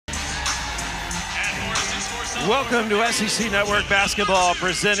Welcome to SEC Network Basketball,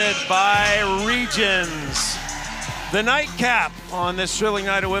 presented by Regions. The nightcap on this thrilling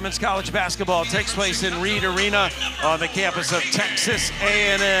night of women's college basketball takes place in Reed Arena on the campus of Texas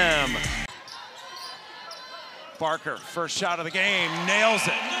A&M. Barker, first shot of the game, nails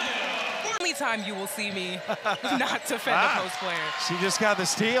it. Only time you will see me not defend a post player. She just got the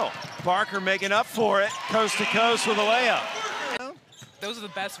steal. Barker making up for it, coast to coast with a layup. Those are the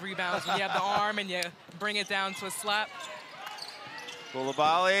best rebounds when you have the arm and you bring it down to a slap.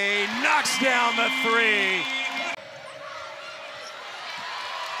 Coulibaly knocks down the three.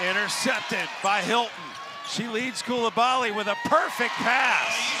 Intercepted by Hilton. She leads Coulibaly with a perfect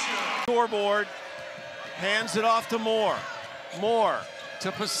pass. Scoreboard, hands it off to Moore. Moore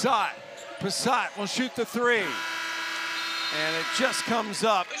to Passat. Passat will shoot the three. And it just comes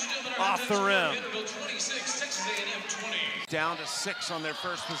up off the rim. Down to 6 on their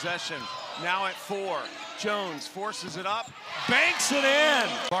first possession. Now at 4. Jones forces it up, banks it in.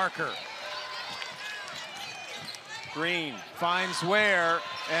 Barker. Green finds Ware,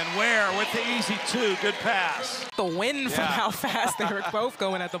 and Ware with the easy 2. Good pass. The win from how fast they were both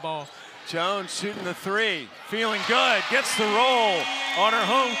going at the ball. Jones shooting the 3, feeling good, gets the roll on her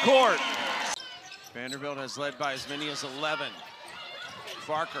home court. Vanderbilt has led by as many as 11.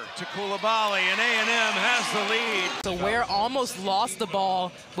 Barker to Coulibaly, and A&M has the lead. So Ware almost lost the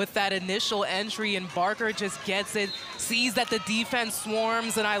ball with that initial entry, and Barker just gets it, sees that the defense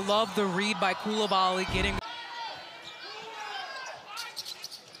swarms, and I love the read by Coulibaly getting.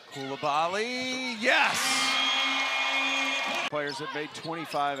 Coulibaly, yes! Players have made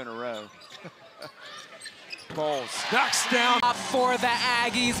 25 in a row. Bowles knocks down. For the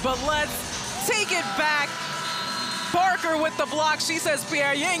Aggies, but let's take it back. Barker with the block. She says,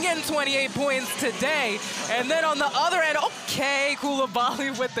 Pierre, you ain't getting 28 points today. And then on the other end, okay,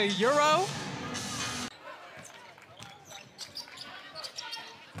 Coulibaly with the Euro.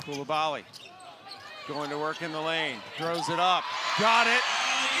 Coulibaly going to work in the lane, throws it up, got it.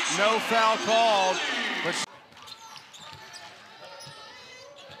 No foul called, but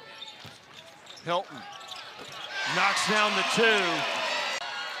Hilton knocks down the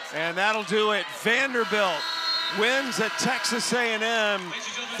 2, and that'll do it. Vanderbilt wins at Texas A&M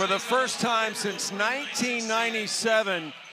for the first time since 1997.